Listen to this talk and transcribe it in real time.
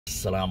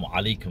Assalamu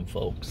alaikum,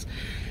 folks.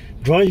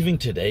 Driving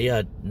today,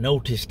 I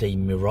noticed a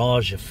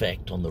mirage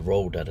effect on the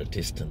road at a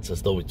distance,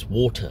 as though it's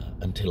water,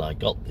 until I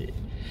got there.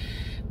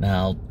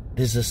 Now,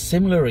 there's a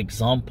similar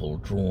example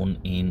drawn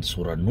in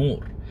Surah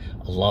Nur.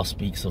 Allah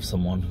speaks of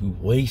someone who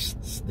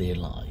wastes their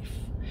life.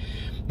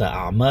 The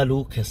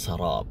a'malu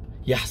kasarab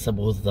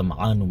yahsabu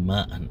adh-dham'anu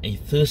ma'an. A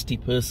thirsty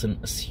person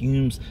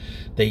assumes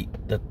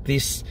that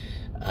this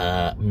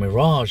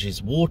mirage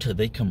is water.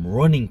 They come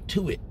running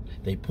to it.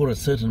 They put a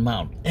certain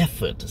amount of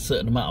effort, a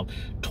certain amount of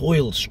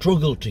toil,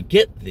 struggle to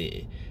get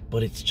there,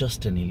 but it's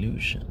just an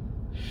illusion.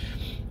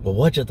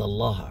 وَوَجَدَ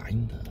اللَّهَ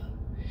عِنْدَهَا.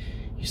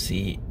 You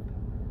see,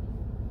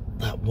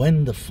 that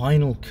when the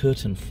final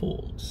curtain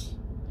falls,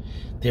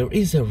 there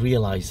is a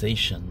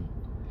realization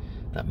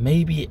that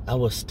maybe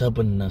our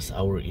stubbornness,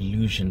 our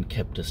illusion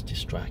kept us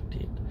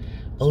distracted.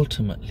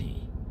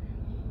 Ultimately,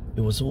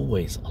 it was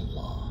always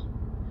Allah,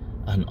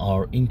 and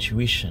our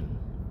intuition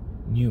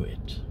knew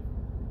it.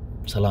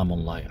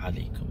 Salamullahi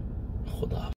alaikum. Khuda.